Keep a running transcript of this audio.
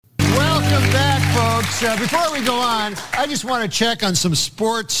before we go on, I just want to check on some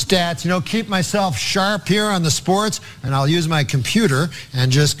sports stats, keep myself sharp here on the sports, and I'll use my computer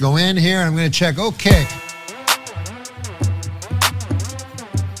and just go in here and I'm going to check. Okay.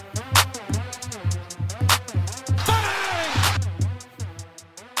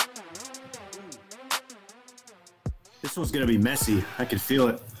 This one's going to be messy. I can feel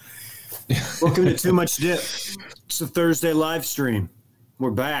it. Welcome to Too Much Dip. It's a Thursday live stream.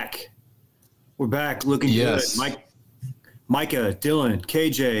 We're back. We're back looking good. Micah, Dylan,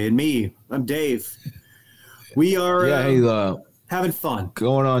 KJ, and me. I'm Dave. We are having fun.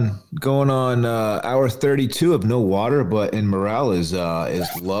 Going on hour 32 of no water, but in morale is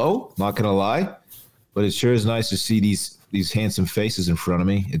low. Not gonna lie, but it sure is nice to see these handsome faces in front of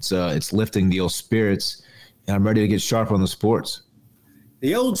me. It's lifting the old spirits, and I'm ready to get sharp on the sports.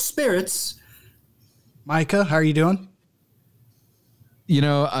 The old spirits. Micah, how are you doing?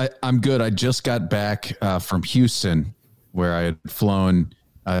 I'm good. I just got back from Houston, where I had flown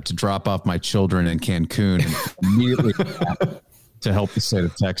to drop off my children in Cancun and immediately to help the state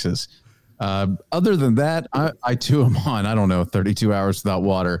of Texas. Other than that, I too am on, 32 hours without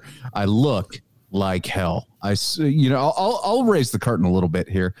water. I look like hell. I'll raise the curtain a little bit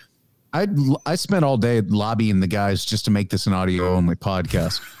here. I spent all day lobbying the guys just to make this an audio only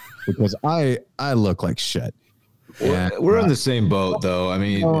podcast because I look like shit. We're in the same boat, though. I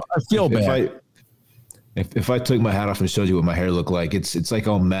mean, I feel bad. If I took my hat off and showed you what my hair looked like, it's like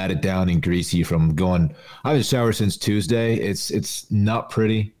all matted down and greasy from going. I haven't showered since Tuesday. It's not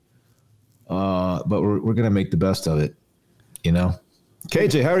pretty, but we're gonna make the best of it.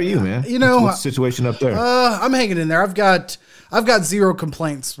 KJ, how are you, man? What's the situation up there? I'm hanging in there. I've got zero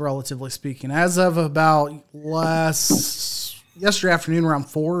complaints, relatively speaking, as of about yesterday afternoon around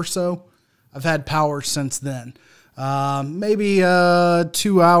 4 or so. I've had power since then. Maybe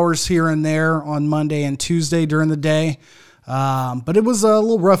 2 hours here and there on Monday and Tuesday during the day. But it was a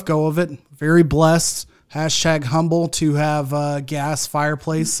little rough go of it. Very blessed. #humble to have a gas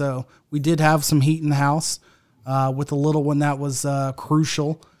fireplace. So we did have some heat in the house with the little one. That was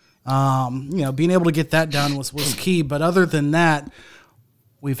crucial. Being able to get that done was key. But other than that,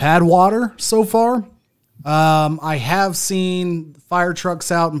 we've had water so far. I have seen fire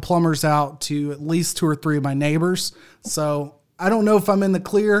trucks out and plumbers out to at least 2 or 3 of my neighbors. So I don't know if I'm in the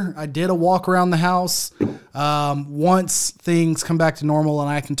clear. I did a walk around the house. Once things come back to normal and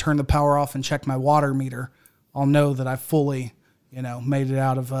I can turn the power off and check my water meter, I'll know that I fully, made it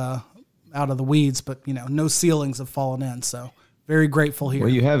out of the weeds, but no ceilings have fallen in. So very grateful here.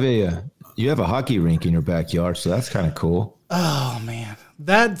 Well, you have a hockey rink in your backyard, so that's kind of cool. Oh man.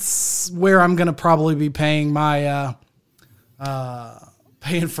 That's where I'm going to probably be paying my,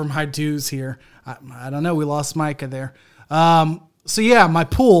 paying for my dues here. I don't know. We lost Micah there. So yeah, my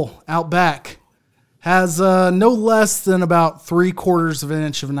pool out back has, no less than about 3/4 of an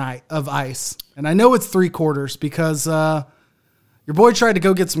inch of ice. And I know it's 3/4 because, your boy tried to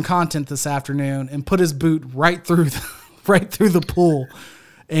go get some content this afternoon and put his boot right through the pool.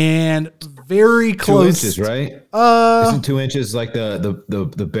 And very close. 2 inches, right? Isn't 2 inches like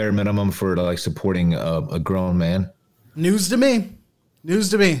the bare minimum for like supporting a grown man? News to me.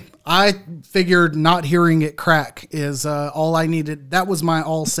 I figured not hearing it crack is all I needed. That was my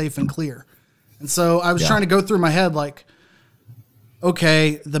all safe and clear. And so I was trying to go through my head like,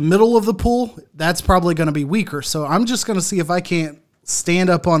 okay, the middle of the pool, that's probably going to be weaker. So I'm just going to see if I can't stand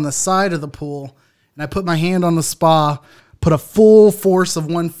up on the side of the pool. And I put my hand on the spa, put a full force of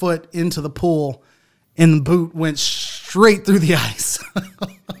 1 foot into the pool, and the boot went straight through the ice.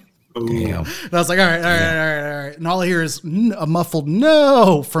 Damn. And I was like, all right. And all I hear is a muffled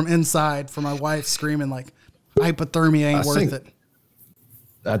no from inside from my wife screaming like, hypothermia ain't worth it.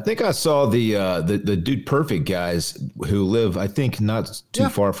 I think I saw the Dude Perfect guys who live, I think, not too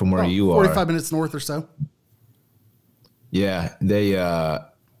far from where you are. 45 minutes north or so. Yeah, they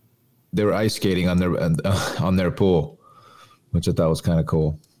were ice skating on their pool, which I thought was kind of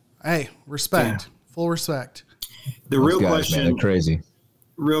cool. Hey, respect. Yeah. Full respect. The real question, man, they're crazy.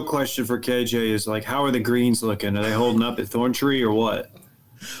 Real question for KJ is like, how are the greens looking? Are they holding up at Thorntree or what?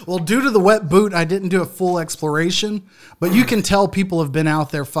 Well, due to the wet boot, I didn't do a full exploration, but you can tell people have been out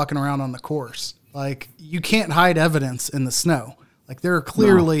there fucking around on the course. Like, you can't hide evidence in the snow. Like, there are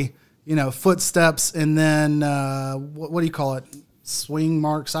clearly, footsteps and then, what do you call it? Swing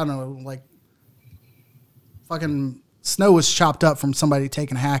marks? I don't know. Like, fucking snow was chopped up from somebody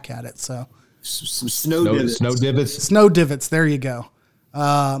taking a hack at it. So some snow divots. Snow divots. There you go.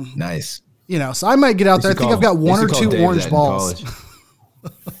 Nice. So I might get out there. I think I've got 1 or 2 orange balls.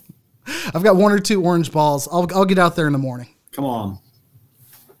 I've got 1 or 2 orange balls. I'll get out there in the morning. Come on.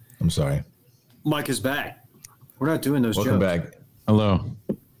 I'm sorry. Mike is back. We're not doing those Welcome jokes. back. Hello.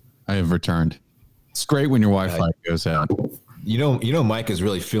 I have returned. It's great when your Wi-Fi goes out. You know, Mike is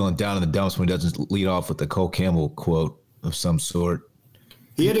really feeling down in the dumps when he doesn't lead off with the Cole Campbell quote of some sort.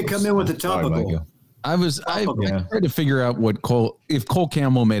 He had to come in with the topical. I tried to figure out if Cole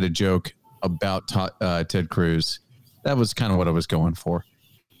Campbell made a joke about Ted Cruz. That was kind of what I was going for.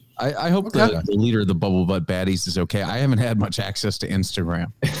 I hope the leader of the Bubble Butt Baddies is okay. I haven't had much access to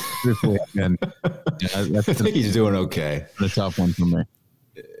Instagram. I think he's doing okay. The tough one for me.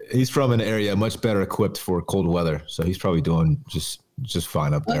 He's from an area much better equipped for cold weather, so he's probably doing just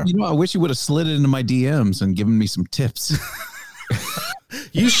fine up there. I wish you would have slid it into my DMs and given me some tips.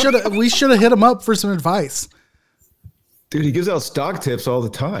 We should have hit him up for some advice. Dude, he gives out stock tips all the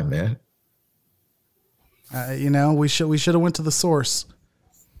time, man. We should have went to the source.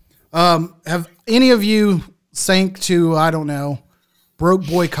 Have any of you sank to, I don't know, broke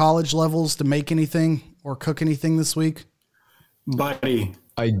boy college levels to make anything or cook anything this week? Buddy.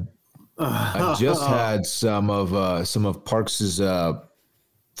 I just had some of Parks's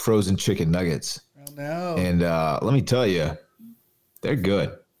frozen chicken nuggets. Oh, no. And let me tell you, they're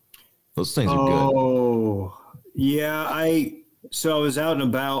good. Those things are good. Oh, yeah. I was out and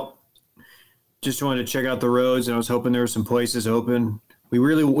about, just wanted to check out the roads, and I was hoping there were some places open.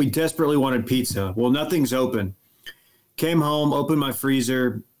 We desperately wanted pizza. Well, nothing's open. Came home, opened my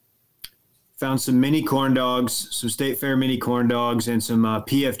freezer, found some mini corn dogs, some State Fair mini corn dogs, and some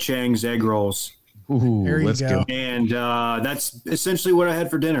P.F. Chang's egg rolls. Ooh, there you let's go. And that's essentially what I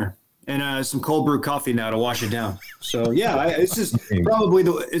had for dinner. And some cold brew coffee now to wash it down. So yeah, it's probably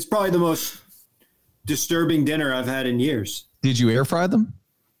the most disturbing dinner I've had in years. Did you air fry them?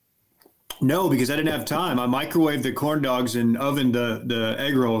 No, because I didn't have time. I microwaved the corn dogs and ovened the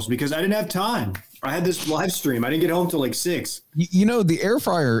egg rolls because I didn't have time. I had this live stream. I didn't get home till like 6. The air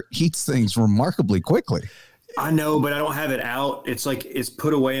fryer heats things remarkably quickly. I know, but I don't have it out. It's like it's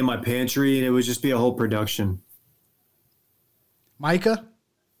put away in my pantry, and it would just be a whole production. Micah?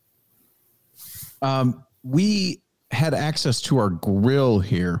 We had access to our grill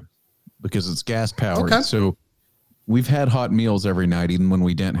here because it's gas powered. Okay. So we've had hot meals every night, even when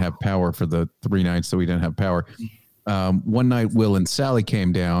we didn't have power for the 3 nights that we didn't have power. One night, Will and Sally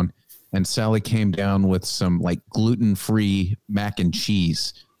came down, and Sally came down with some like gluten-free mac and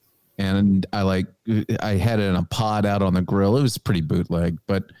cheese. And I had it in a pod out on the grill. It was pretty bootleg,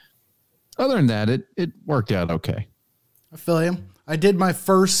 but other than that, it worked out okay. I feel you. I did my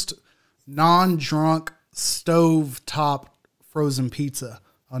first non-drunk stove-top frozen pizza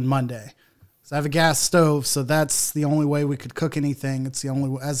on Monday. So I have a gas stove, so that's the only way we could cook anything. It's the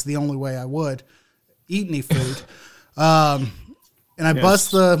only way I would eat any food. And I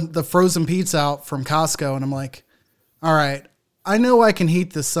bust the frozen pizza out from Costco, and I'm like, all right, I know I can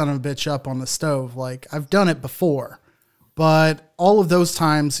heat this son of a bitch up on the stove. Like, I've done it before. But all of those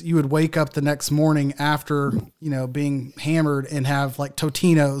times you would wake up the next morning after, being hammered and have like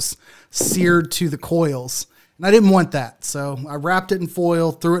Totino's seared to the coils. And I didn't want that. So I wrapped it in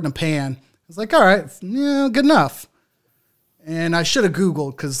foil, threw it in a pan. I was like, all right, yeah, good enough. And I should have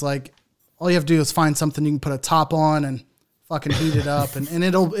Googled because like all you have to do is find something you can put a top on and fucking heat it up. And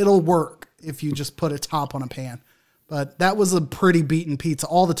it'll work if you just put a top on a pan. But that was a pretty beaten pizza.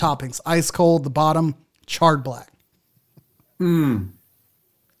 All the toppings, ice cold, the bottom, charred black.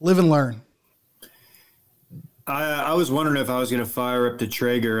 Live and learn. I was wondering if I was going to fire up the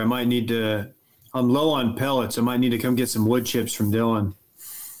Traeger. I might need to. I'm low on pellets. I might need to come get some wood chips from Dylan.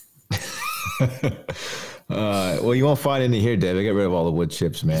 Well, you won't find any here, Dave. I got rid of all the wood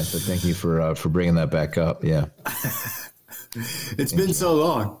chips, man. So thank you for bringing that back up. Yeah. It's been so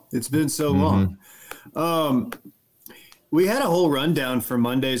long. It's been so long. We had a whole rundown for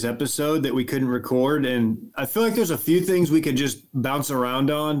Monday's episode that we couldn't record, and I feel like there's a few things we could just bounce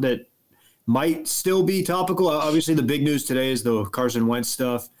around on that might still be topical. Obviously, the big news today is the Carson Wentz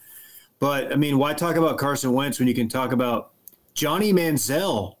stuff. But, I mean, why talk about Carson Wentz when you can talk about Johnny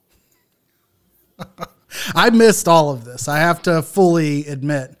Manziel? I missed all of this. I have to fully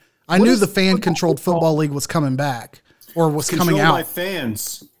admit. I knew the fan-controlled football league was coming back or was coming out. Controlled by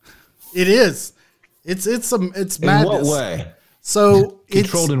fans. It is. It's madness. In what way? So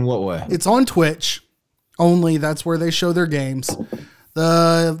Controlled in what way? It's on Twitch only. That's where they show their games.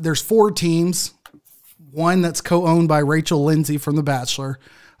 There's 4 teams. One that's co-owned by Rachel Lindsay from The Bachelor.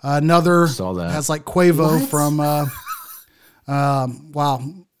 Another has like Quavo from wow.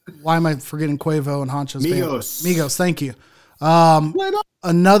 Why am I forgetting Quavo and Honcho's band? Migos, thank you.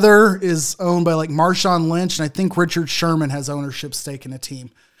 Another is owned by like Marshawn Lynch, and I think Richard Sherman has ownership stake in a team.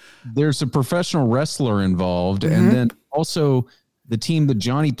 There's a professional wrestler involved, and then also the team that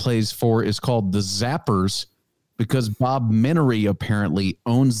Johnny plays for is called the Zappers because Bob Menery apparently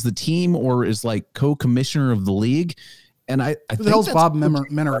owns the team or is like co-commissioner of the league. And I Who the hell's Bob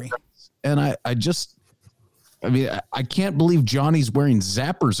Menery? And I can't believe Johnny's wearing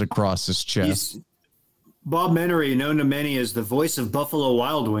Zappers across his chest. Bob Menery, known to many as the voice of Buffalo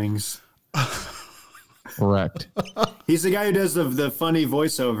Wild Wings. Correct. He's the guy who does the funny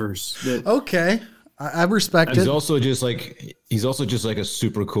voiceovers. Okay. I respect it. He's also just like a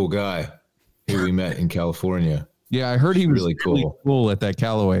super cool guy who we met in California. Yeah, I heard he was really cool at that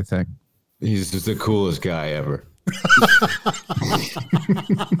Callaway thing. He's just the coolest guy ever.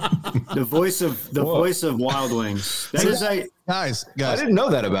 The voice of Wild Wings. That is guys. I didn't know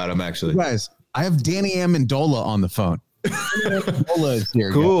that about him actually. Guys, I have Danny Amendola on the phone. Amendola is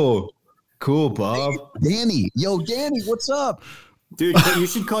here. Cool, Bob. Danny, what's up? Dude, you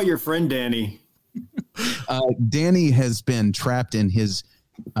should call your friend Danny. Danny has been trapped in his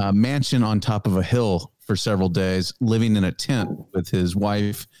mansion on top of a hill for several days, living in a tent with his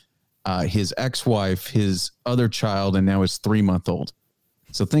wife, his ex-wife, his other child, and now his 3-month-old.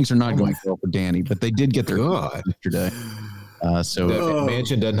 So things are not going well for Danny, but they did get their yesterday. The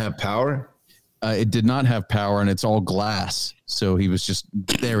mansion doesn't have power? It did not have power, and it's all glass. So he was just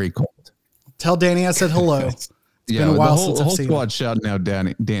very cold. Tell Danny I said hello. It's been a while since I've seen him. The whole squad shouting out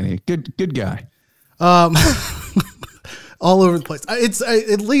Danny. Good guy. All over the place. It's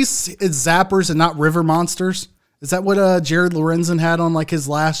at least it's Zappers and not River Monsters. Is that what Jared Lorenzen had on like his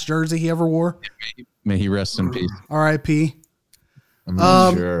last jersey he ever wore? May he rest in peace. R.I.P. I'm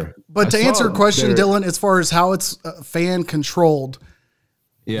not sure. But to answer your question, Dylan, as far as how it's fan controlled,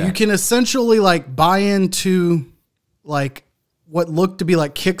 you can essentially like buy into like what look to be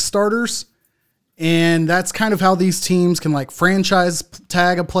like Kickstarters. And that's kind of how these teams can like franchise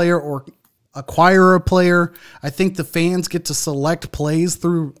tag a player or acquire a player. I think the fans get to select plays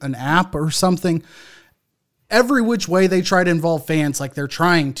through an app or something. Every which way they try to involve fans, like they're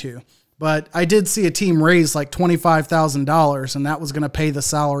trying to. But I did see a team raise like $25,000 and that was going to pay the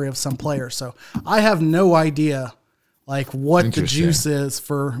salary of some player. So I have no idea like what the juice is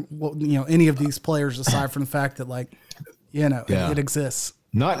for any of these players aside from the fact that it exists.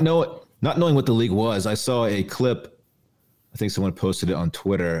 Not knowing what the league was, I saw a clip. I think someone posted it on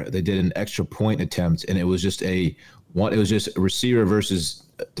Twitter. They did an extra point attempt, and it was just a receiver versus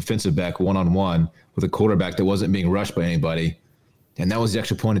defensive back 1-on-1 with a quarterback that wasn't being rushed by anybody, and that was the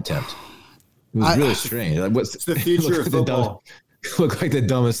extra point attempt. It was really strange. It's the future of football. Looked like the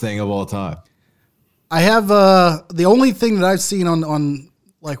dumbest thing of all time. I have the only thing that I've seen on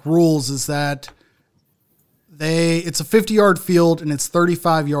like rules is that it's a 50-yard field and it's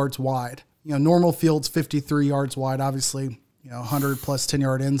 35 yards wide. Normal field's 53 yards wide, obviously, 100 plus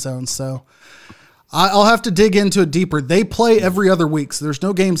 10-yard end zone. So I'll have to dig into it deeper. They play every other week. So there's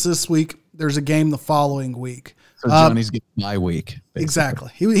no games this week. There's a game the following week. So Johnny's getting my week. Basically.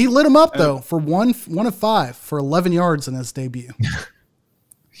 Exactly. He lit him up though for one of 5 for 11 yards in his debut.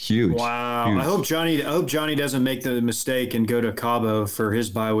 Huge. Wow. Huge. I hope Johnny doesn't make the mistake and go to Cabo for his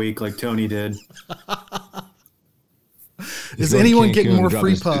bye week like Tony did. Is anyone getting more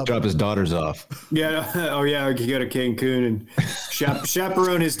free pub? Drop his daughters off. Yeah. Oh, yeah. You go to Cancun and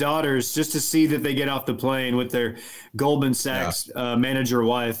chaperone his daughters just to see that they get off the plane with their Goldman Sachs manager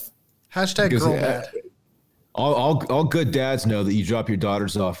wife. Hashtag girl dad. All good dads know that you drop your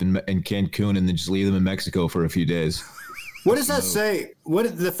daughters off in Cancun and then just leave them in Mexico for a few days. What does that say?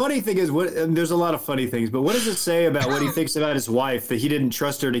 The funny thing is, there's a lot of funny things, but what does it say about what he thinks about his wife that he didn't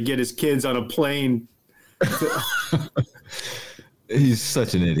trust her to get his kids on a plane? He's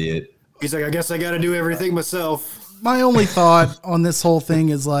such an idiot. He's like, I guess I got to do everything myself. My only thought on this whole thing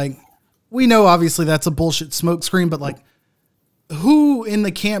is like, we know obviously that's a bullshit smokescreen, but like, who in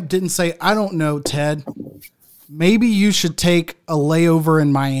the camp didn't say, I don't know, Ted, maybe you should take a layover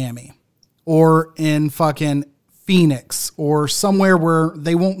in Miami or in fucking Phoenix or somewhere where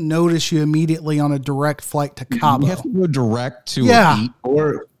they won't notice you immediately on a direct flight to Cabo. You have to go direct to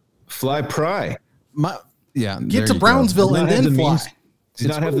or fly Pry. Get to Brownsville and then fly. Do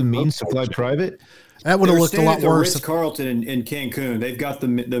not have the means to fly private? That would have looked a lot worse. Ritz-Carlton in Cancun, they've got the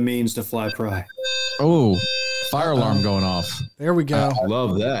means to fly Pry. Oh, fire alarm going off. There we go. I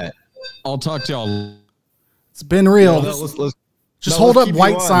love that. I'll talk to y'all. It's been real. Just hold up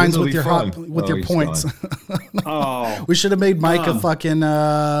white signs with your points. Oh, we should have made Mike a fucking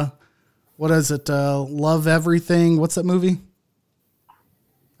what is it? Love Everything. What's that movie?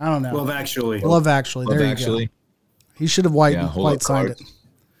 I don't know. Love Actually. There you go. He should have white signed it.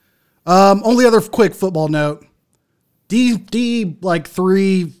 Only other quick football note. D like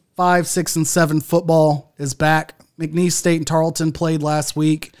 3, 5, 6, and 7 football is back. McNeese State and Tarleton played last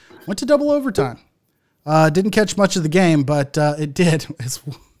week. Went to double overtime. Didn't catch much of the game, but it did.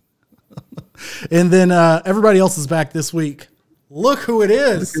 And then everybody else is back this week. Look who it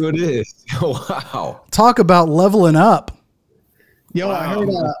is. Look who it is. Wow. Talk about leveling up. Yo,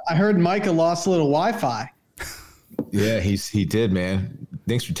 wow. I heard Micah lost a little Wi-Fi. Yeah, he did, man.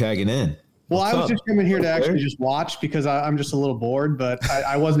 Thanks for tagging in. Well, I was just coming here to actually just watch because I'm just a little bored, but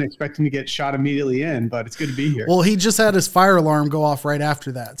I wasn't expecting to get shot immediately in, but it's good to be here. Well, he just had his fire alarm go off right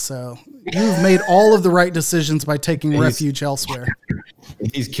after that. So you've made all of the right decisions by taking refuge elsewhere.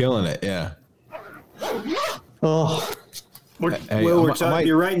 He's killing it. Yeah. Oh,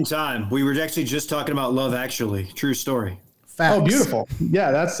 you're right in time. We were actually just talking about Love Actually. True story. Facts. Oh, beautiful.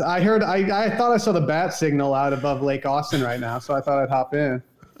 Yeah, I thought I saw the bat signal out above Lake Austin right now, so I thought I'd hop in.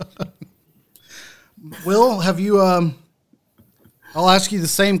 Will, have you, I'll ask you the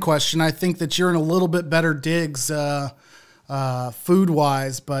same question. I think that you're in a little bit better digs food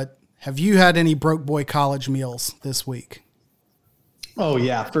wise, but have you had any broke boy college meals this week? Oh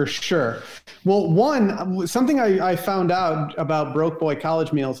yeah, for sure. Well, something I found out about broke boy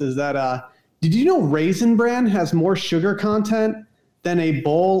college meals is that, did you know Raisin Bran has more sugar content than a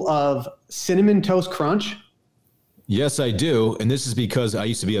bowl of Cinnamon Toast Crunch? Yes, I do. And this is because I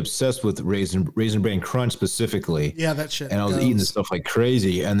used to be obsessed with Raisin Bran Crunch specifically. Yeah, that shit. And I was eating this stuff like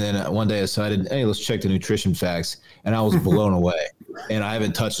crazy. And then one day I decided, hey, let's check the nutrition facts. And I was blown away. And I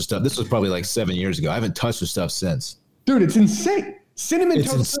haven't touched the stuff. This was probably like 7 years ago. I haven't touched the stuff since. Dude, it's insane. Cinnamon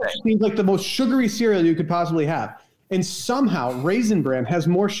Toast Crunch seems like the most sugary cereal you could possibly have. And somehow Raisin Bran has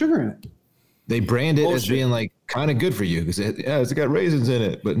more sugar in it. They brand it as being like kind of good for you because it's got raisins in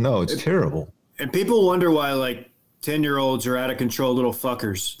it. But no, it's terrible. And people wonder why like 10-year-olds are out of control little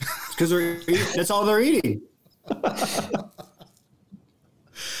fuckers. It's because that's all they're eating.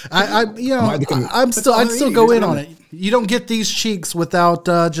 I'd still go in on it. You don't get these cheeks without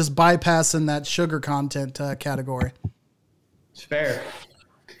just bypassing that sugar content category. It's fair.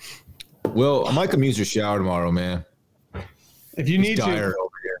 Well, I might come use your shower tomorrow, man. If you need to. Over here.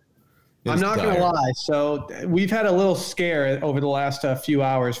 I'm not going to lie. So we've had a little scare over the last few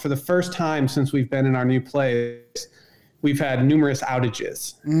hours. For the first time since we've been in our new place, we've had numerous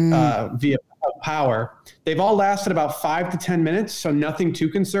outages via power. They've all lasted about 5 to 10 minutes, so nothing too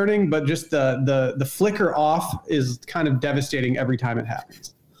concerning, but just the flicker off is kind of devastating every time it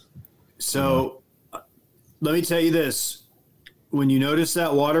happens. So let me tell you this. When you notice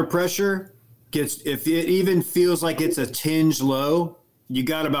that water pressure if it even feels like it's a tinge low, you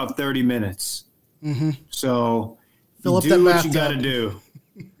got about 30 minutes. Mm-hmm. So fill up do that what you got to do.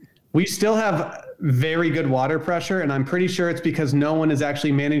 We still have very good water pressure, and I'm pretty sure it's because no one is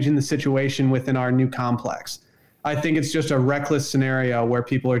actually managing the situation within our new complex. I think it's just a reckless scenario where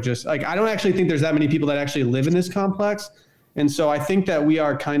people are just like, I don't actually think there's that many people that actually live in this complex. And so I think that we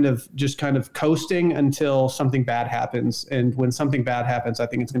are kind of coasting until something bad happens. And when something bad happens, I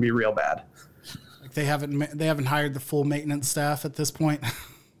think it's going to be real bad. They haven't hired the full maintenance staff at this point.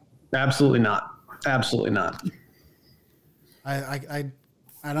 Absolutely not. Absolutely not. I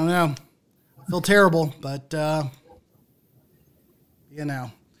don't know. I feel terrible, but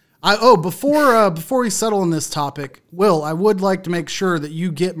before we settle on this topic, Will, I would like to make sure that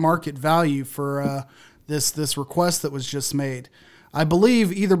you get market value for this request that was just made. I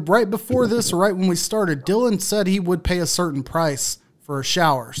believe either right before this or right when we started, Dylan said he would pay a certain price for a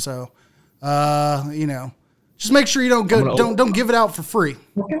shower. So. Just make sure you don't give it out for free.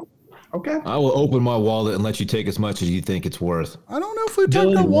 Okay. I will open my wallet and let you take as much as you think it's worth. I don't know if we talk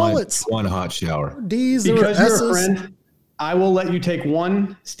about wallets. One hot shower. D's or because S's. You're a friend, I will let you take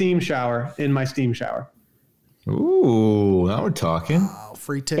one steam shower in my steam shower. Ooh, now we're talking. Oh,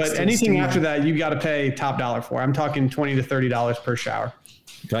 free tickets. But anything after that, you got to pay top dollar for. I'm talking $20 to $30 per shower.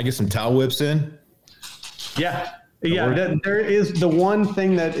 Can I get some towel whips in? Yeah. Yeah, there is the one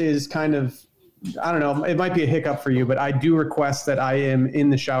thing that is kind of, I don't know, it might be a hiccup for you, but I do request that I am in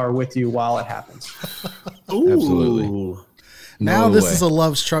the shower with you while it happens. Ooh. Absolutely. Now this is a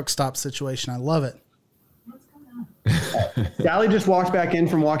Love's truck stop situation. I love it. Sally just walked back in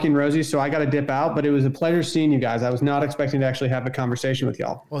from walking Rosie, so I got to dip out, but it was a pleasure seeing you guys. I was not expecting to actually have a conation with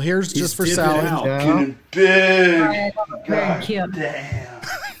y'all. Well, here's just for Sally. Getting big. Very cute. Damn.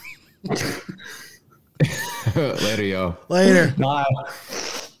 Later, yo. Later. Bye.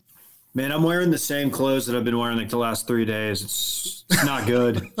 Man, I'm wearing the same clothes that I've been wearing like the last 3 days. It's not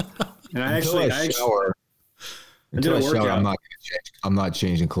good. And I shower. Until I shower, I'm not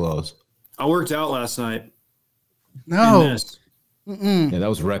changing clothes. I worked out last night. No. Yeah, that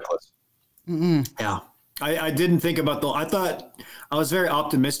was reckless. Yeah. I didn't think about I thought I was very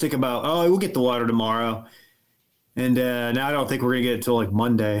optimistic about, we'll get the water tomorrow. And now I don't think we're going to get it until like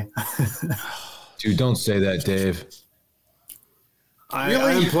Monday. Dude, don't say that, Dave.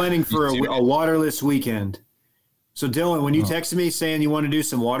 I'm planning for a waterless weekend. So, Dylan, when you texted me saying you want to do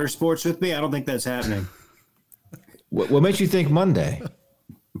some water sports with me, I don't think that's happening. What makes you think Monday?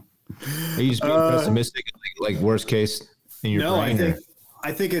 Are you just being pessimistic, like worst case in your brain? No,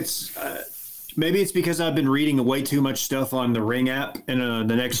 I think it's maybe it's because I've been reading way too much stuff on the Ring app and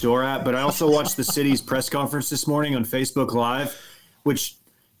the Nextdoor app, but I also watched the city's press conference this morning on Facebook Live, which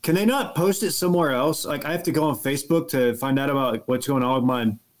can they not post it somewhere else? Like I have to go on Facebook to find out about what's going on with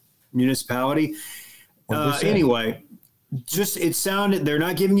my municipality. Anyway, just it sounded they're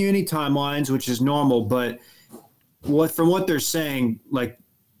not giving you any timelines, which is normal, but from what they're saying, like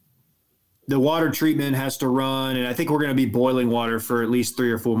the water treatment has to run, and I think we're going to be boiling water for at least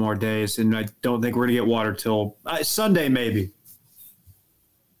 3 or 4 more days, and I don't think we're going to get water till Sunday maybe.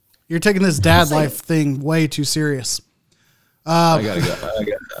 You're taking this dad life thing way too serious. I gotta go.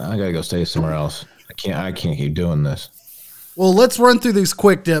 I gotta go stay somewhere else. I can't keep doing this. Well, let's run through these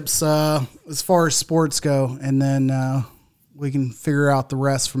quick dips as far as sports go, and then we can figure out the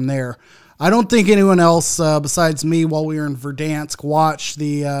rest from there. I don't think anyone else besides me while we were in Verdansk watched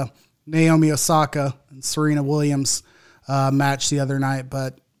the Naomi Osaka and Serena Williams match the other night,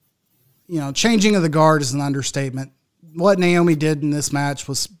 but changing of the guard is an understatement. What Naomi did in this match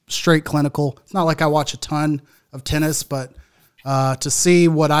was straight clinical. It's not like I watch a ton of tennis, but to see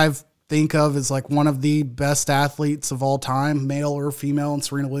what I think of as like one of the best athletes of all time, male or female, and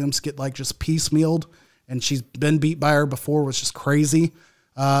Serena Williams get like just piecemealed, and she's been beat by her before, was just crazy.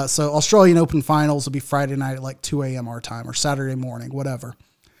 So Australian Open finals will be Friday night at like 2 a.m. our time, or Saturday morning, whatever.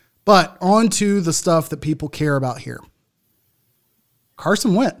 But on to the stuff that people care about here.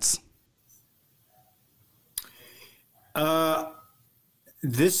 Carson Wentz. I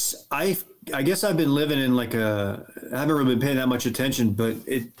guess I've been living in I haven't really been paying that much attention, but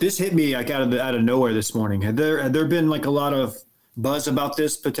this hit me like out of nowhere this morning. Had there been like a lot of buzz about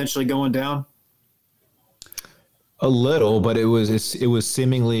this potentially going down? A little, but it was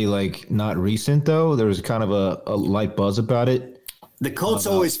seemingly like not recent though. There was kind of a light buzz about it. The Colts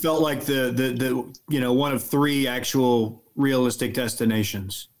always felt like the one of 3 actual realistic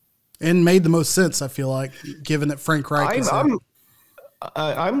destinations, and made the most sense. I feel like, given that Frank Reich is there.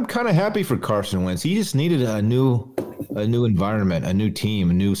 I'm kind of happy for Carson Wentz. He just needed a new environment, a new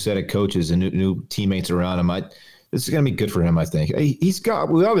team, a new set of coaches, and new teammates around him. This is going to be good for him, I think.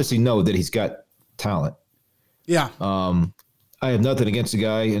 We obviously know that he's got talent. Yeah. I have nothing against the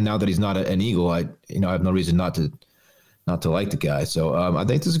guy, and now that he's not an Eagle, I have no reason not to like the guy. So I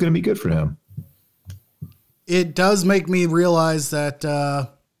think this is going to be good for him. It does make me realize that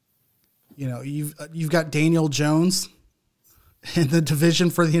you've got Daniel Jones in the division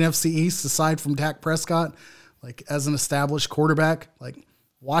for the NFC East, aside from Dak Prescott, like as an established quarterback. Like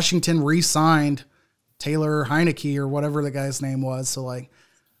Washington re-signed Taylor Heineke or whatever the guy's name was. So like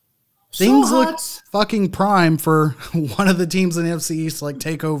things look fucking prime for one of the teams in the NFC East to like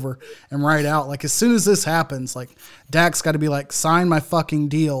take over and ride out. Like as soon as this happens, like Dak's got to be like, sign my fucking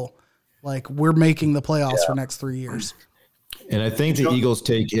deal. Like we're making the playoffs for next 3 years. And I think the Eagles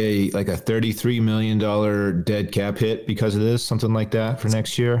take a $33 million dead cap hit because of this, something like that for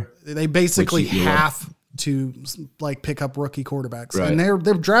next year. They basically have to like pick up rookie quarterbacks, right. And they're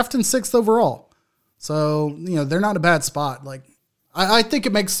drafting 6th overall. So, they're not a bad spot. Like I think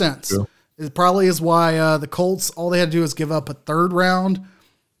it makes sense. True. It probably is why the Colts, all they had to do is give up a 3rd round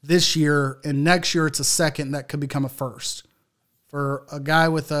this year, and next year it's a 2nd that could become a 1st for a guy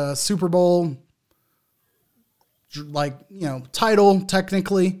with a Super Bowl title,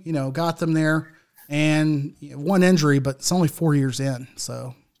 technically, got them there, and one injury, but it's only 4 years in.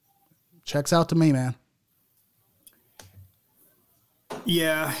 So checks out to me, man.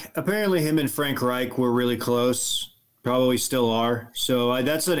 Yeah. Apparently him and Frank Reich were really close, probably still are. So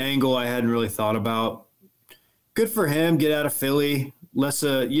that's an angle I hadn't really thought about. Good for him. Get out of Philly.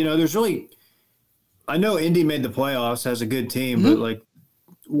 There's really, I know Indy made the playoffs, has a good team, but like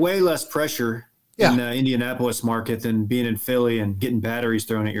way less pressure in the Indianapolis market than being in Philly and getting batteries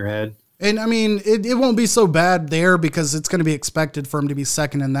thrown at your head. And I mean, it won't be so bad there because it's going to be expected for him to be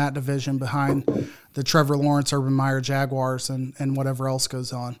 2nd in that division behind the Trevor Lawrence, Urban Meyer Jaguars and whatever else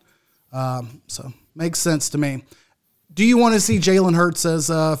goes on. So makes sense to me. Do you want to see Jalen Hurts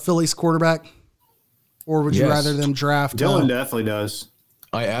as Philly's quarterback, or would you rather them draft? Dylan definitely does.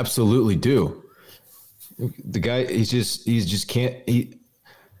 I absolutely do. The guy, he just can't.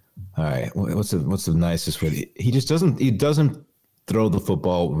 All right, what's the nicest way? He just doesn't throw the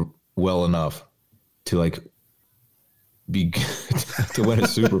football well enough to like be to win a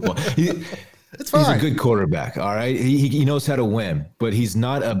Super Bowl. It's fine. He's a good quarterback. All right. He knows how to win, but he's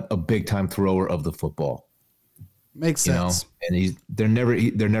not a big time thrower of the football. Makes sense. And they're never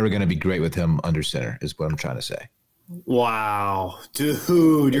going to be great with him under center is what I'm trying to say. Wow,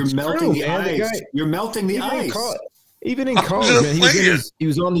 dude, you're melting the ice. You're melting the ice. Even in college, man, he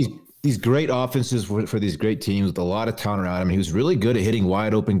was on these great offenses for these great teams with a lot of talent around him. He was really good at hitting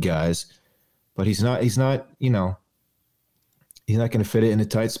wide open guys, but he's not he's not going to fit it into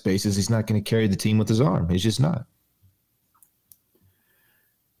tight spaces. He's not going to carry the team with his arm. He's just not.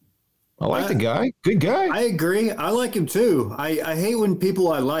 I like the guy. Good guy. I agree. I like him too. I hate when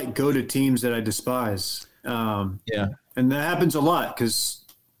people I like go to teams that I despise. Yeah. And that happens a lot because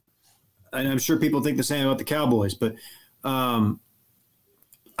I'm sure people think the same about the Cowboys, but I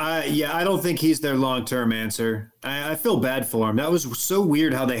don't think he's their long-term answer. I feel bad for him. That was so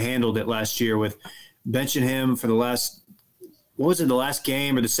weird how they handled it last year with benching him for the last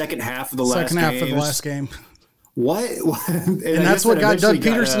game or the second half of the last game? Second half of the last game. What? and that's what got Doug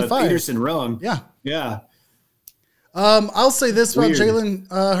Peterson fired. Peterson wrong. Yeah. Yeah. I'll say this about Jalen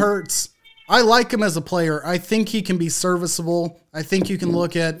Hurts. I like him as a player. I think he can be serviceable. I think you can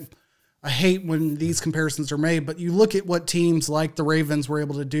look at, I hate when these comparisons are made, but you look at what teams like the Ravens were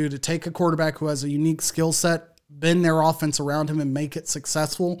able to do to take a quarterback who has a unique skill set, bend their offense around him and make it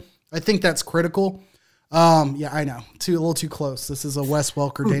successful. I think that's critical. Yeah, I know. A little too close. This is a Wes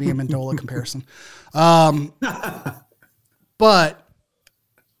Welker, Danny Amendola comparison. But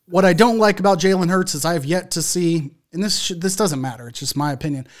what I don't like about Jalen Hurts is I have yet to see, and this doesn't matter, it's just my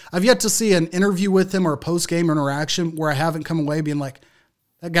opinion. I've yet to see an interview with him or a post-game interaction where I haven't come away being like,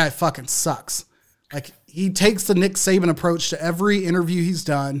 that guy fucking sucks. Like, he takes the Nick Saban approach to every interview he's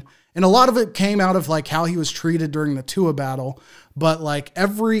done. And a lot of it came out of like how he was treated during the Tua battle. But like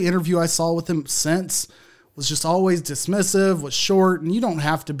every interview I saw with him since was just always dismissive, was short. And you don't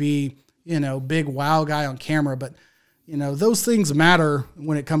have to be, big wow guy on camera, but those things matter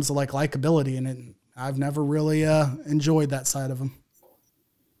when it comes to like likability. And I've never really enjoyed that side of him.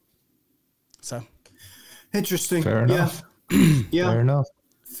 So interesting. Fair enough. Yeah.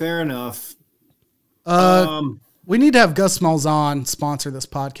 Fair enough. We need to have Gus Malzahn sponsor this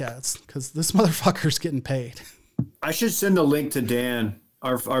podcast because this motherfucker's getting paid. I should send a link to Dan,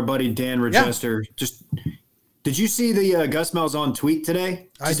 our buddy Dan Regester. Yeah. Did you see the Gus Malzahn tweet today?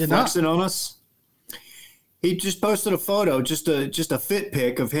 I did flexing on us. He just posted a photo, just a fit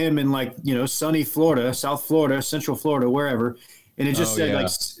pic of him in sunny Florida, South Florida, Central Florida, wherever, and it just said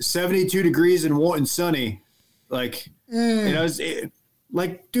 72 degrees and sunny, dude,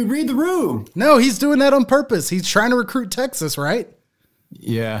 read the room. No, he's doing that on purpose. He's trying to recruit Texas, right?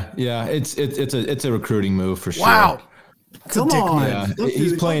 Yeah. It's a recruiting move for sure. Wow. Come on. Yeah.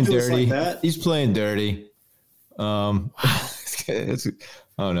 He's playing dirty. He's playing dirty.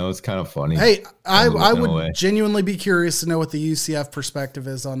 It's kind of funny. Hey, I would genuinely be curious to know what the UCF perspective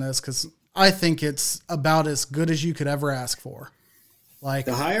is on this because I think it's about as good as you could ever ask for. Like,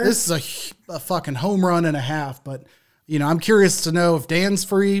 the hire? This is a fucking home run and a half, but I'm curious to know if Dan's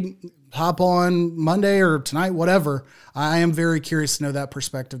free, hop on Monday or tonight, whatever. I am very curious to know that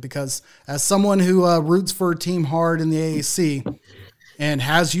perspective because as someone who roots for a team hard in the AAC and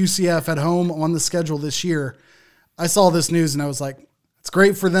has UCF at home on the schedule this year, I saw this news and I was like, it's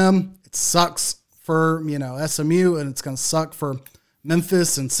great for them. It sucks for, SMU, and it's going to suck for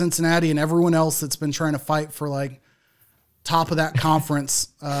Memphis and Cincinnati and everyone else that's been trying to fight for like top of that conference.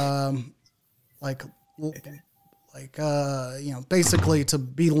 Basically to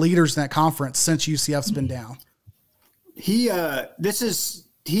be leaders in that conference since UCF's been down. I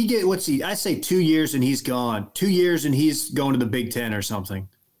say 2 years and he's gone. 2 years and he's going to the Big Ten or something.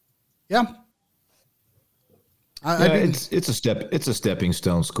 Yeah. It's a stepping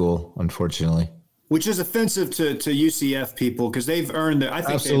stone school, unfortunately. Which is offensive to UCF people because they've earned their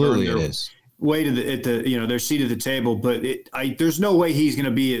way to their seat at the table. But there's no way he's going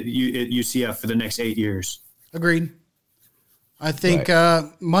to be at UCF for the next 8 years. Agreed. I think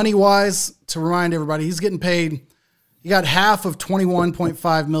money-wise, to remind everybody, he's getting paid. He got half of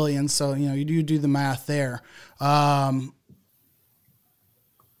 $21.5 million, so you do the math there.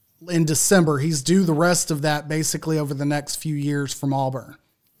 In December, he's due the rest of that basically over the next few years from Auburn,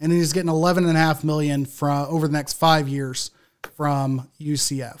 and he's getting $11.5 million from over the next 5 years from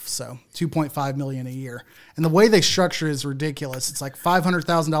UCF, so $2.5 million a year. And the way they structure it is ridiculous. It's like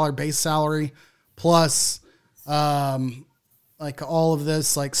 $500,000 base salary plus. All of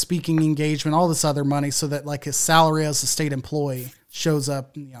this, like speaking engagement, all this other money, so that like his salary as a state employee shows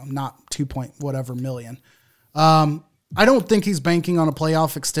up, not 2 point whatever million. I don't think he's banking on a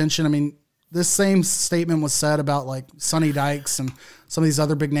playoff extension. I mean, this same statement was said about like Sonny Dykes and some of these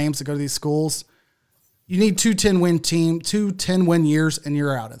other big names that go to these schools. You need 2 10-win years, and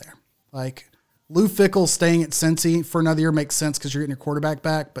you're out of there. Like Lou Fickle staying at Cincy for another year makes sense because you're getting your quarterback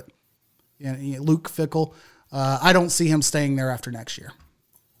back. But Luke Fickle, I don't see him staying there after next year.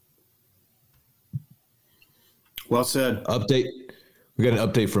 Well said. Update. We got an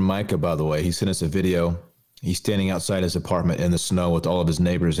update from Micah, by the way. He sent us a video. He's standing outside his apartment in the snow with all of his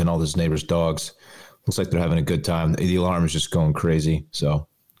neighbors and all his neighbors' dogs. Looks like they're having a good time. The alarm is just going crazy. So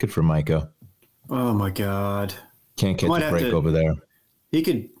good for Micah. Oh my God. Can't catch a break over there.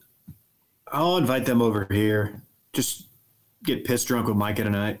 I'll invite them over here. Just get pissed drunk with Micah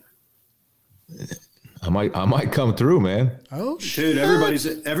tonight. I might come through, man. Oh shit.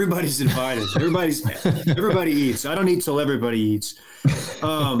 Dude, everybody's invited. Everybody eats. I don't eat till everybody eats.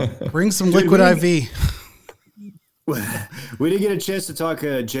 Bring some liquid IV. We didn't get a chance to talk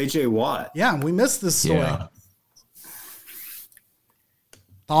JJ Watt. Yeah, we missed this story. Yeah.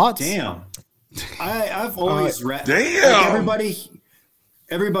 Thoughts? Damn. I've always damn.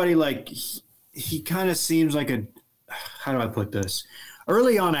 Everybody like he kind of seems like how do I put this?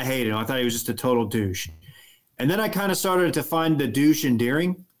 Early on, I hated him. I thought he was just a total douche. And then I kind of started to find the douche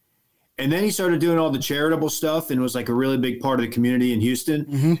endearing. And then he started doing all the charitable stuff and was like a really big part of the community in Houston.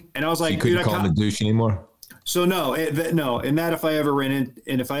 Mm-hmm. And I was like, you couldn't call him a douche anymore? So no. And that if I ever ran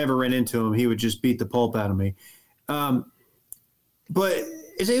into him, he would just beat the pulp out of me. But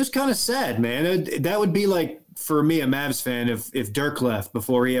it was kind of sad, man. That would be like, for me, a Mavs fan, if Dirk left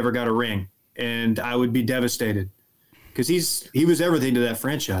before he ever got a ring. And I would be devastated. Because he was everything to that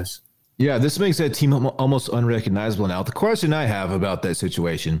franchise. Yeah, this makes that team almost unrecognizable now. The question I have about that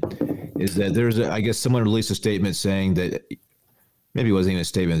situation is that I guess someone released a statement saying that, maybe it wasn't even a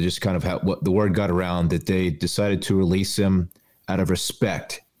statement, just kind of what the word got around, that they decided to release him out of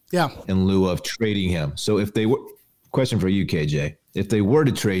respect. Yeah. In lieu of trading him. So if they were, question for you, KJ, if they were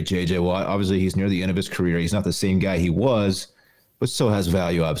to trade JJ Watt, obviously he's near the end of his career. He's not the same guy he was, but still has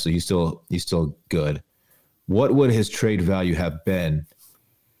value. Obviously, he's still good. What would his trade value have been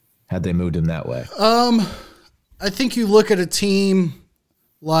had they moved him that way? I think you look at a team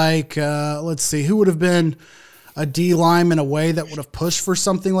like, let's see, who would have been a D lineman away that would have pushed for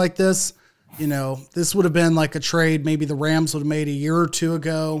something like this? This would have been like a trade maybe the Rams would have made a year or two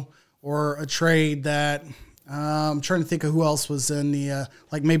ago, or a trade that I'm trying to think of who else was in the,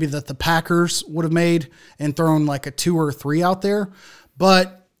 like maybe that the Packers would have made and thrown like a 2 or 3 out there.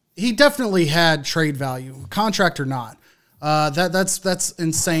 But he definitely had trade value, contract or not. That's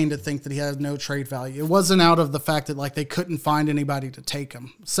insane to think that he had no trade value. It wasn't out of the fact that like they couldn't find anybody to take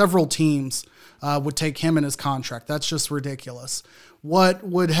him. Several teams would take him in his contract. That's just ridiculous. What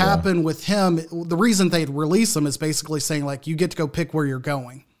would happen with him? The reason they'd release him is basically saying like you get to go pick where you're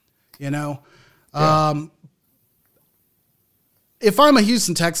going. If I'm a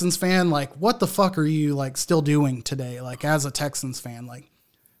Houston Texans fan, like what the fuck are you like still doing today? Like as a Texans fan, like.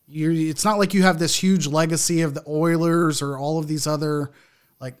 It's not like you have this huge legacy of the Oilers or all of these other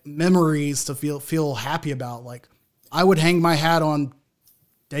like memories to feel happy about. Like I would hang my hat on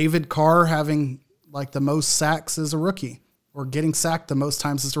David Carr having like the most sacks as a rookie, or getting sacked the most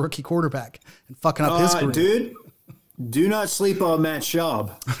times as a rookie quarterback and fucking up his career. Dude, do not sleep on Matt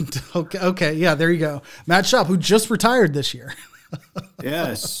Schaub. Okay. Yeah, there you go. Matt Schaub, who just retired this year.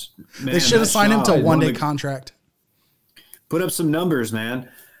 Yes. Man, they should have signed him to a one-day contract. Put up some numbers, man.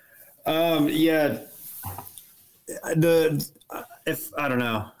 If I don't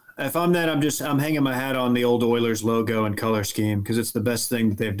know, if I'm that, I'm hanging my hat on the old Oilers logo and color scheme because it's the best thing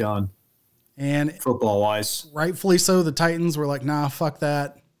that they've done. And football wise, rightfully so. The Titans were like, nah, fuck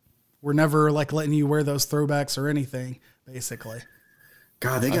that. We're never like letting you wear those throwbacks or anything, basically.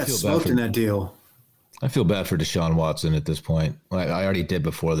 God, they got smoked in that deal. I feel bad for Deshaun Watson at this point. I already did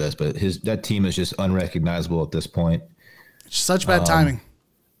before this, but that team is just unrecognizable at this point. Such bad timing.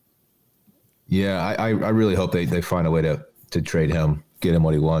 Yeah, I really hope they find a way to trade him, get him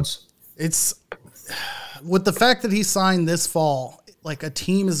what he wants. It's with the fact that he signed this fall, like a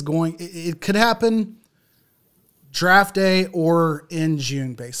team is going, it could happen draft day or in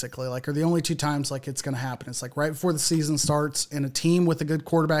June, basically. Like are the only 2 times like it's going to happen. It's like right before the season starts, and a team with a good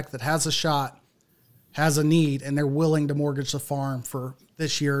quarterback that has a shot, has a need, and they're willing to mortgage the farm for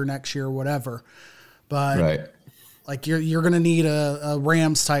this year, next year, whatever. But right. Like you're going to need a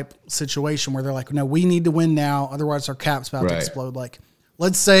Rams type situation where they're like, no, we need to win now. Otherwise our cap's about to explode. Like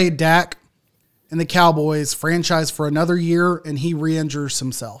let's say Dak and the Cowboys franchise for another year and he re-injures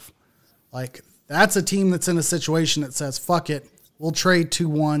himself. Like that's a team that's in a situation that says, fuck it. We'll trade 2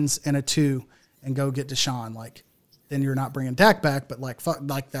 1s and a 2 and go get Deshaun. Like then you're not bringing Dak back. But like, fuck,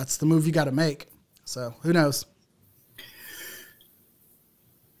 like that's the move you got to make. So who knows?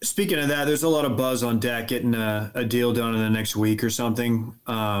 Speaking of that, there's a lot of buzz on Dak getting a deal done in the next week or something.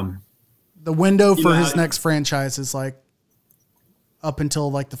 The window for his next franchise is like up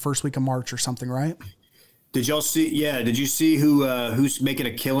until like the first week of March or something, right? Did y'all see? Yeah. Did you see who's making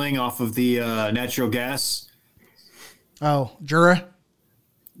a killing off of the natural gas? Oh, Jura.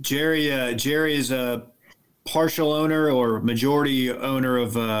 Jerry is a partial owner or majority owner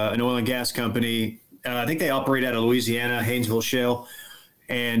of an oil and gas company. I think they operate out of Louisiana, Haynesville Shale,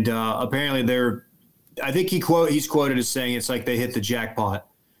 and apparently I think he's quoted as saying it's like they hit the jackpot.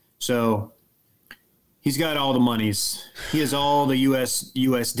 So he's got all the monies. He has all the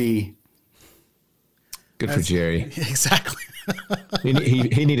USD. Good for Jerry. Exactly.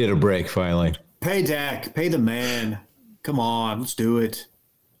 he needed a break finally. Pay Dak. Pay the man. Come on, let's do it.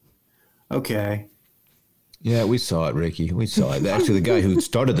 Okay. Yeah, we saw it, Ricky. We saw it. Actually, the guy who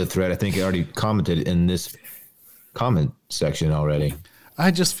started the thread, I think, already commented in this comment section already.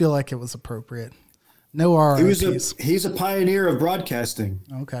 I just feel like it was appropriate. No RIPs. He's a pioneer of broadcasting.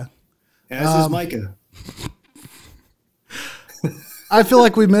 Okay. As is Micah. I feel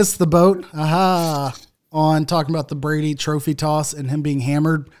like we missed the boat. Aha. On talking about the Brady trophy toss and him being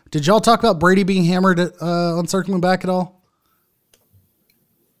hammered. Did y'all talk about Brady being hammered on Circling Back at all?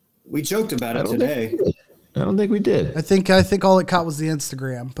 We joked about it today. I don't think we did. I think all it caught was the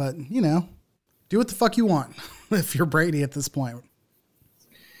Instagram, but you know, do what the fuck you want if you're Brady at this point.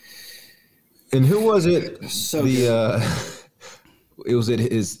 And who was it? So it was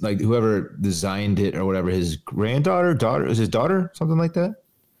his like whoever designed it or whatever. His daughter, is his daughter, something like that.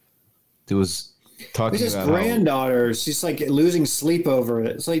 It was talking his about granddaughter. She's like losing sleep over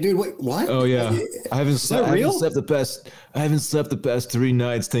it. It's like, dude, wait, what? Oh yeah, I haven't slept the past 3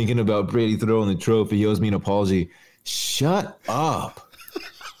 nights thinking about Brady throwing the trophy. He owes me an apology. Shut up.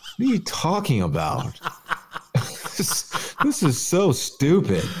 What are you talking about? This is so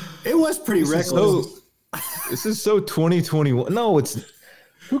stupid. It was pretty reckless. This is so 2021. No,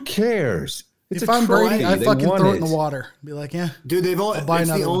 who cares? If I'm Brady, I fucking throw it in the water. Be like, yeah. Dude, it's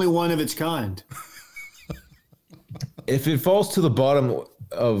the only one of its kind. If it falls to the bottom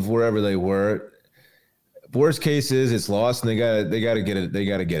of wherever they were, worst case is it's lost, and they gotta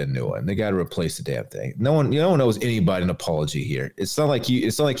get a new one. They gotta replace the damn thing. No one owes anybody an apology here. It's not like he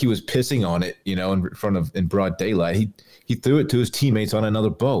was pissing on it, in broad daylight. He threw it to his teammates on another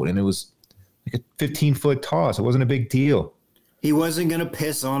boat, and it was like a 15-foot toss. It wasn't a big deal. He wasn't gonna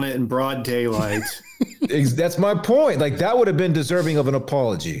piss on it in broad daylight. That's my point. Like that would have been deserving of an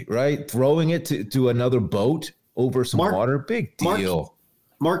apology, right? Throwing it to another boat over some water, big deal.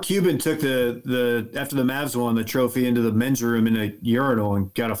 Mark Cuban took the after the Mavs won the trophy into the men's room in a urinal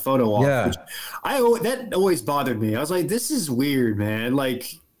and got a photo off. Yeah. That always bothered me. I was like, this is weird, man.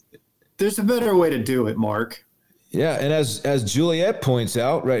 Like, there's a better way to do it, Mark. Yeah, and as Juliet points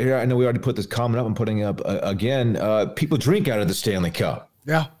out right here, I know we already put this comment up. I'm putting it up again. People drink out of the Stanley Cup.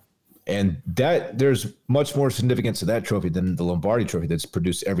 Yeah. And there's much more significance to that trophy than the Lombardi trophy that's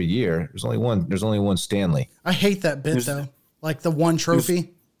produced every year. There's only one Stanley. I hate that bit though. Like the one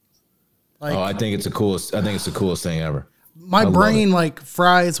trophy. Like, I think it's the coolest thing ever. My brain like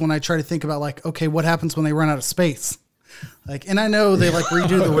fries when I try to think about like, okay, what happens when they run out of space? Like, and I know they like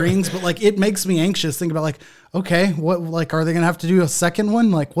redo the rings, but like it makes me anxious thinking about like, okay, what, like, are they going to have to do a second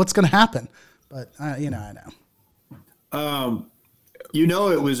one? Like what's going to happen? But I know.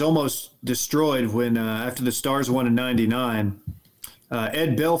 It was almost destroyed when after the Stars won in '99,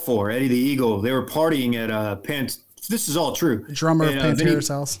 Ed Belfour, Eddie the Eagle, they were partying at this is all true. Drummer of Pantera's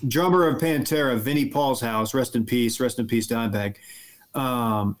house. Drummer of Pantera, Vinnie Paul's house. Rest in peace, Dimebag.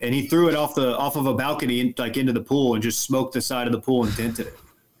 And he threw it off of a balcony like into the pool and just smoked the side of the pool and dented it.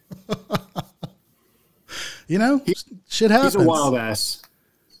 Shit happens. He's a wild ass.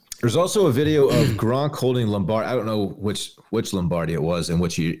 There's also a video of Gronk holding Lombardi. I don't know which Lombardi it was and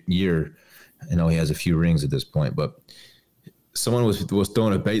which year. I know he has a few rings at this point, but someone was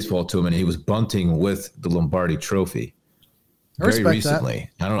throwing a baseball to him and he was bunting with the Lombardi trophy. Very recently.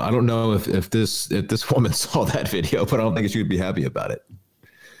 That. I don't know if this woman saw that video, but I don't think she would be happy about it.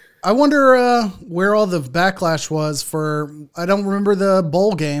 I wonder where all the backlash was for. I don't remember the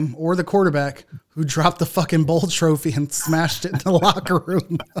bowl game or the quarterback who dropped the fucking bowl trophy and smashed it in the locker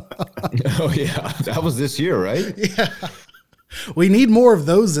room. Oh yeah, that was this year, right? Yeah, we need more of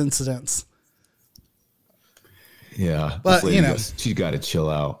those incidents. Yeah, but she's got to chill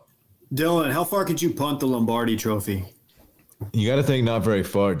out. Dylan, how far could you punt the Lombardi trophy? You got to think not very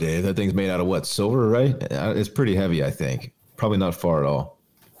far, Dave. That thing's made out of what? Silver, right? It's pretty heavy, I think. Probably not far at all.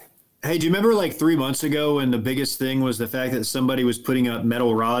 Hey, do you remember like 3 months ago when the biggest thing was the fact that somebody was putting up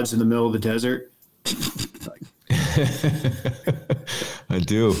metal rods in the middle of the desert? I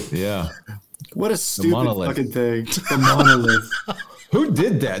do, yeah. What a stupid monolith. fucking thing. The monolith. Who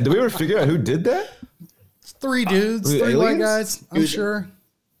did that? Did we ever figure out who did that? It's 3 dudes, Was it 3 white aliens? guys, I'm sure.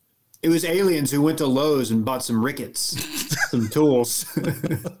 It was aliens who went to Lowe's and bought some rickets, some tools.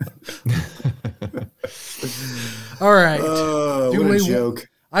 All right. What a joke.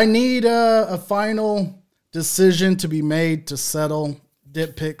 I need a final decision to be made to settle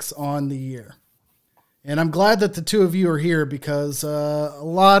dip picks on the year. And I'm glad that the two of you are here because a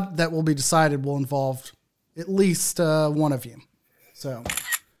lot that will be decided will involve at least one of you. So.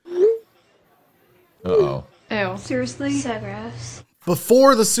 Uh-oh. Ew. Seriously? So gross.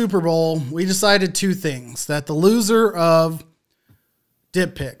 Before the Super Bowl, we decided 2 things. That the loser of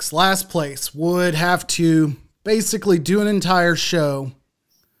dip picks, last place, would have to basically do an entire show,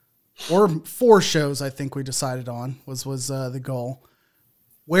 or 4 shows I think we decided on was the goal,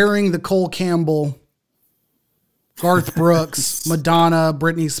 wearing the Cole Campbell, Garth Brooks, Madonna,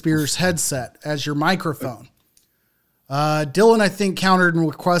 Britney Spears headset as your microphone. Dylan, I think, countered and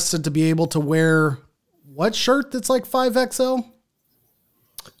requested to be able to wear what shirt that's like 5XL?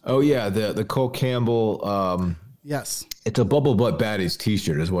 Oh, yeah, the Cole Campbell. Yes. It's a Bubble Butt Baddies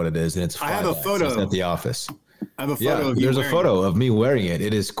t-shirt is what it is, and it's 5X. I have a photo. It's at the office. I have a photo of you there's a wearing photo of me wearing it.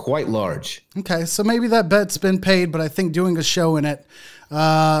 It is quite large. Okay, so maybe that bet's been paid, but I think doing a show in it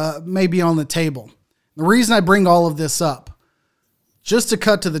may be on the table. The reason I bring all of this up, just to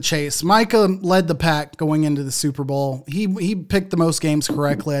cut to the chase, Micah led the pack going into the Super Bowl. He picked the most games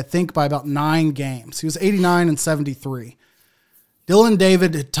correctly, I think by about 9 games. He was 89 and 73. Dylan and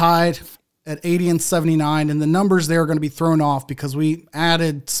David had tied at 80 and 79, and the numbers there are going to be thrown off because we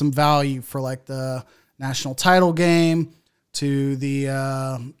added some value for like the national title game to the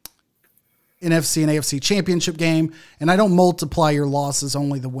NFC and AFC championship game, and I don't multiply your losses,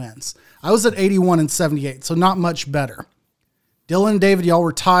 only the wins. I was at 81 and 78, so not much better. Dylan and David, y'all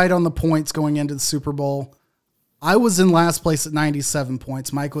were tied on the points going into the Super Bowl. I was in last place at 97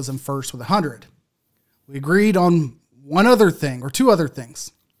 points. Mike was in first with 100. We agreed on one other thing, or 2 other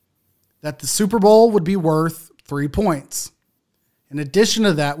things, that the Super Bowl would be worth 3 points. In addition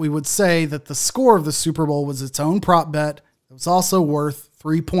to that, we would say that the score of the Super Bowl was its own prop bet. It was also worth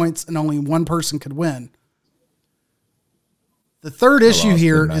 3 points and only one person could win. The third issue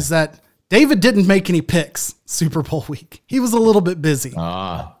here is that David didn't make any picks Super Bowl week. He was a little bit busy.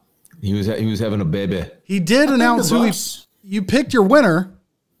 He was having a baby. He did announce who you picked your winner.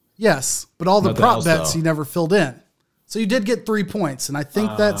 Yes, but all the Nothing prop else, bets though. you never filled in. So you did get 3 points, and I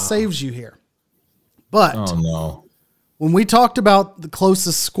think that saves you here. But Oh, no. when we talked about the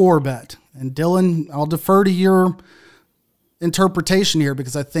closest score bet, and Dylan, I'll defer to your interpretation here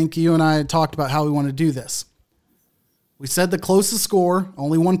because I think you and I had talked about how we want to do this. We said the closest score,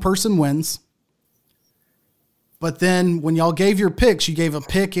 only one person wins. But then when y'all gave your picks, you gave a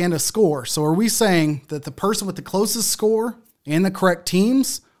pick and a score. So are we saying that the person with the closest score and the correct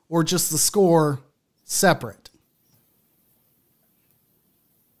teams, or just the score separate?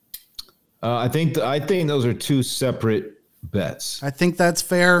 I think those are 2 separate bets. I think that's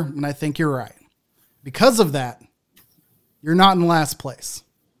fair, and I think you're right. Because of that, you're not in last place.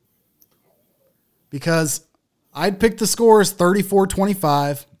 Because I'd pick the score as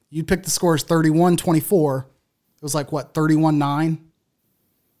 34-25. You'd pick the score as 31-24. It was like, what, 31-9?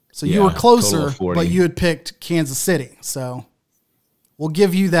 So you Yeah, were total closer, of 40. but you had picked Kansas City. So we'll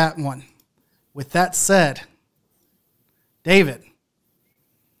give you that one. With that said, David.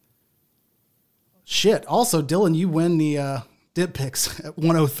 Shit. Also, Dylan, you win the dip picks at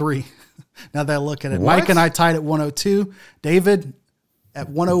 103. Now that I look at it. What? Mike and I tied at 102. David at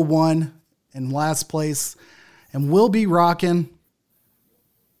 101 in last place. And we'll be rocking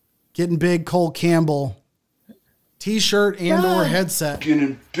Getting Big Cole Campbell t-shirt and or headset.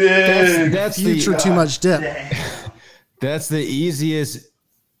 Getting big. That's Future Too Much Dip. That's the easiest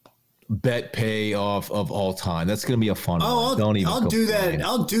bet payoff of all time. That's going to be a fun one. Don't even I'll do complain. that.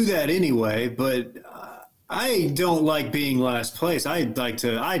 I'll do that anyway, but I don't like being last place. I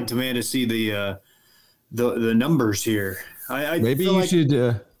demand to see the numbers here. I Maybe feel you like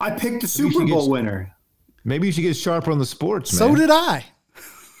should. I picked the Super Bowl winner. Maybe you should get sharper on the sports, man. So did I.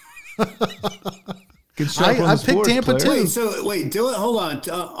 Get sharper on I the picked sports, Tampa player. too. Wait, Dylan, hold on.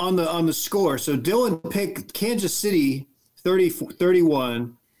 On the score. So Dylan picked Kansas City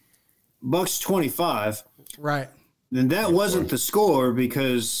 30-31, Bucks 25. Right. Then that wasn't the score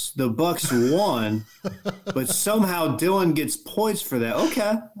because the Bucks won, but somehow Dylan gets points for that.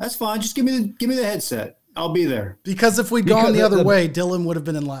 Okay, that's fine. Just give me the headset. I'll be there. Because if we'd gone the other way, Dylan would have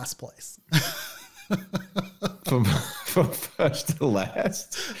been in last place. From first to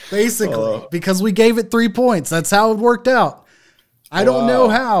last? Basically, because we gave it 3 points. That's how it worked out. I don't know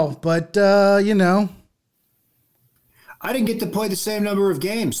how, but, you know. I didn't get to play the same number of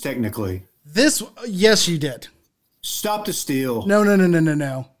games, technically. Yes, you did. Stop the steal.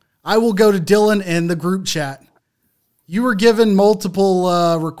 No. I will go to Dylan and the group chat. You were given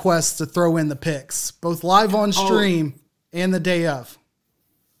multiple requests to throw in the picks, both live on stream and the day of.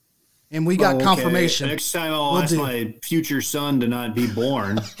 And we got confirmation. Next time I'll ask my future son to not be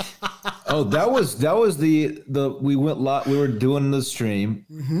born. That was the we were doing the stream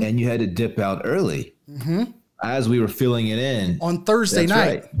and you had to dip out early as we were filling it in on Thursday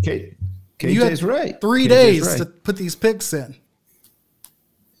night. Right. Okay. You had right. 3 days to put these picks in.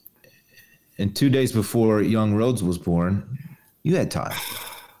 And 2 days before Young Rhodes was born, you had time.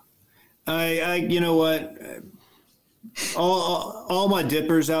 You know what? All my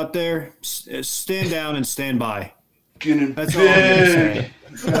dippers out there, stand down and stand by. That's all I'm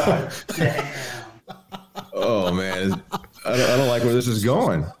gonna say. Oh man, I don't like where this is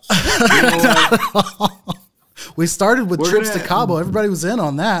going. You know we started with trips to Cabo. Everybody was in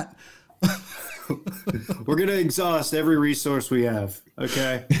on that. We're gonna exhaust every resource we have.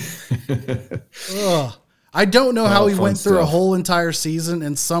 Okay. I don't know how we went through a whole entire season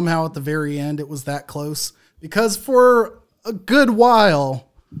and somehow at the very end it was that close. Because for a good while,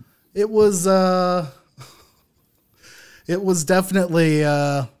 it was definitely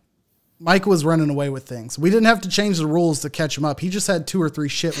Mike was running away with things. We didn't have to change the rules to catch him up. He just had 2 or 3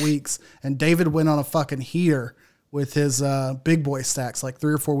 shit weeks, and David went on a fucking heater with his big boy stacks like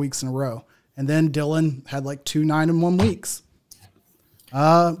 3 or 4 weeks in a row. And then Dylan had like 2 9-in-1 weeks.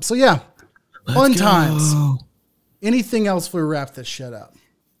 So yeah, fun times. Anything else before we wrap this shit up?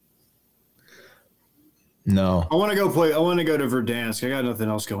 No. I want to go play. I want to go to Verdansk. I got nothing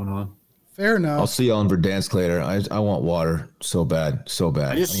else going on. Fair enough. I'll see y'all in Verdansk later. I want water so bad.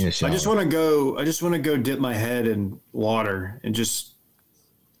 I just want to go. I just want to go dip my head in water and just.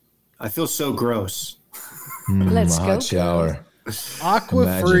 I feel so gross. Let's go. Hot shower.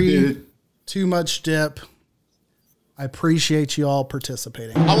 Aqua free. Too much dip. I appreciate you all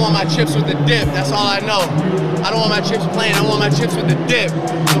participating. I want my chips with the dip. That's all I know. I don't want my chips plain. I want my chips with the dip.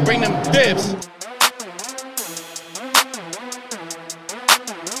 So bring them dips.